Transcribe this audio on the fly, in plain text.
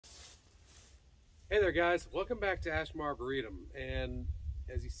Hey there guys, welcome back to Ashmore Arboretum, and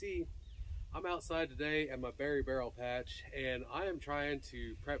as you see, I'm outside today at my berry barrel patch and I am trying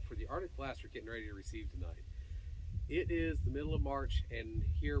to prep for the Arctic blast we're getting ready to receive tonight. It is the middle of March and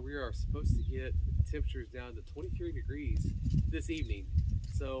here we are supposed to get temperatures down to 23 degrees this evening.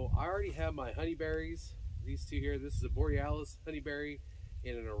 So I already have my honeyberries, these two here. This is a Borealis honeyberry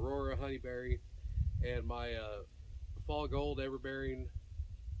and an Aurora honeyberry, and my fall gold everbearing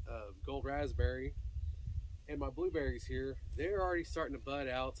gold raspberry, and my blueberries here. They're already starting to bud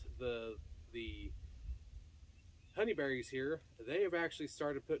out. The honeyberries here, they have actually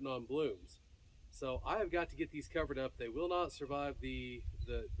started putting on blooms. So I have got to get these covered up. They will not survive the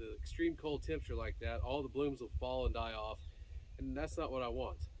extreme cold temperature like that. All the blooms will fall and die off, and that's not what I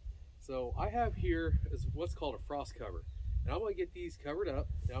want. So I have here is what's called a frost cover, and I'm going to get these covered up,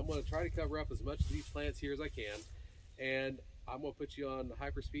 and I'm going to try to cover up as much of these plants here as I can, and I'm going to put you on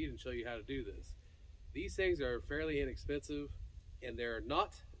hyper speed and show you how to do this. These things are fairly inexpensive and they're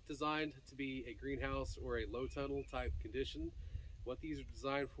not designed to be a greenhouse or a low tunnel type condition. What these are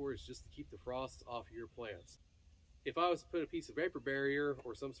designed for is just to keep the frost off your plants. If I was to put a piece of vapor barrier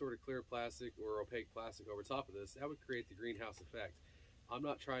or some sort of clear plastic or opaque plastic over top of this, that would create the greenhouse effect. I'm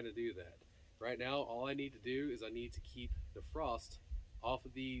not trying to do that. Right now, all I need to do is I need to keep the frost off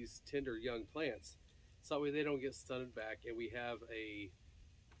of these tender young plants, so that way they don't get stunted back and we have a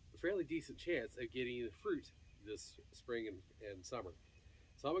fairly decent chance of getting fruit this spring and summer.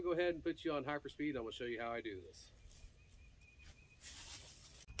 So I'm gonna go ahead and put you on hyperspeed. I'm gonna show you how I do this.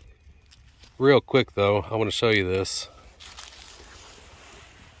 Real quick though, I want to show you this.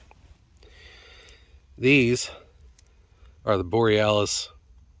 These are the Borealis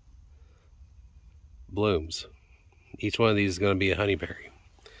blooms. Each one of these is going to be a honeyberry.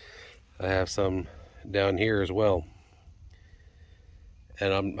 I have some down here as well,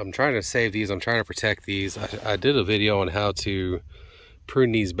 and I'm trying to save these. I'm trying to protect these. I did a video on how to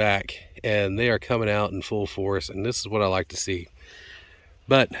prune these back, and they are coming out in full force, and this is what I like to see.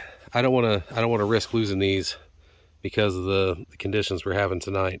 But I don't want to risk losing these because of the conditions we're having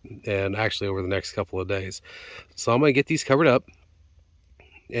tonight and actually over the next couple of days. So I'm going to get these covered up,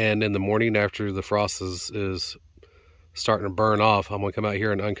 and in the morning after the frost is starting to burn off, I'm going to come out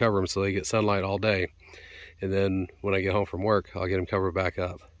here and uncover them so they get sunlight all day. And then when I get home from work, I'll get them covered back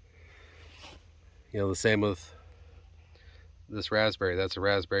up. You know, the same with this raspberry. That's a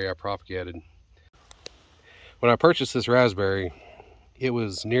raspberry I propagated. When I purchased this raspberry, it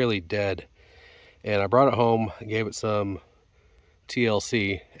was nearly dead. And I brought it home, gave it some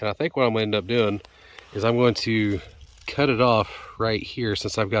TLC. And I think what I'm going to end up doing is I'm going to cut it off right here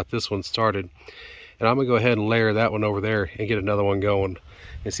since I've got this one started. And I'm gonna go ahead and layer that one over there and get another one going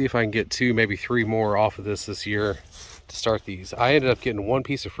and see if I can get 2, maybe 3 more off of this year to start these. I ended up getting 1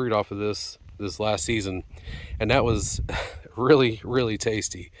 piece of fruit off of this last season, and that was really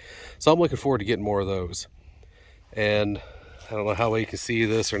tasty. So I'm looking forward to getting more of those. And I don't know how well you can see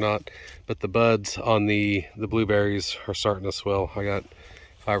this or not, but the buds on the blueberries are starting to swell. I got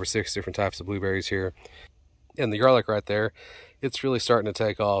 5 or 6 different types of blueberries here. And the garlic right there, it's really starting to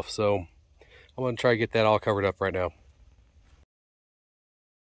take off. So I'm going to try to get that all covered up right now.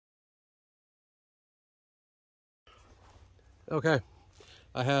 Okay,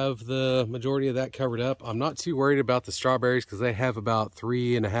 I have the majority of that covered up. I'm not too worried about the strawberries because they have about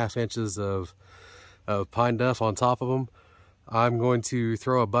 3.5 inches of pine duff on top of them. I'm going to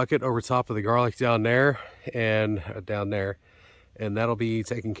throw a bucket over top of the garlic down there, and that'll be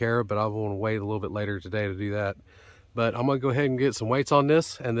taken care of, but I want to wait a little bit later today to do that. But I'm going to go ahead and get some weights on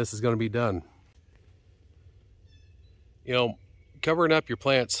this, and this is going to be done. You know, covering up your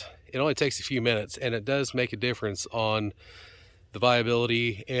plants, it only takes a few minutes, and it does make a difference on the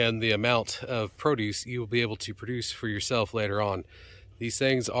viability and the amount of produce you will be able to produce for yourself later on. These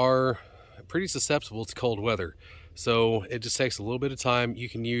things are pretty susceptible to cold weather, so it just takes a little bit of time. You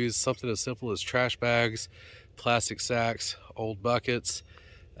can use something as simple as trash bags, plastic sacks, old buckets,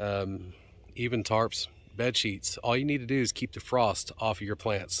 even tarps, bed sheets. All you need to do is keep the frost off of your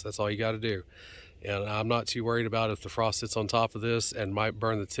plants. That's all you got to do. And I'm not too worried about if the frost sits on top of this and might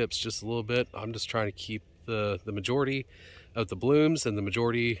burn the tips just a little bit. I'm just trying to keep the majority of the blooms and the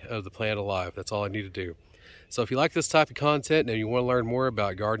majority of the plant alive. That's all I need to do. So if you like this type of content and you want to learn more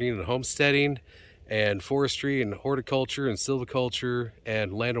about gardening and homesteading and forestry and horticulture and silviculture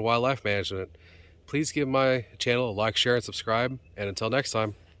and land and wildlife management, please give my channel a like, share, and subscribe. And until next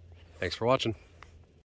time, thanks for watching.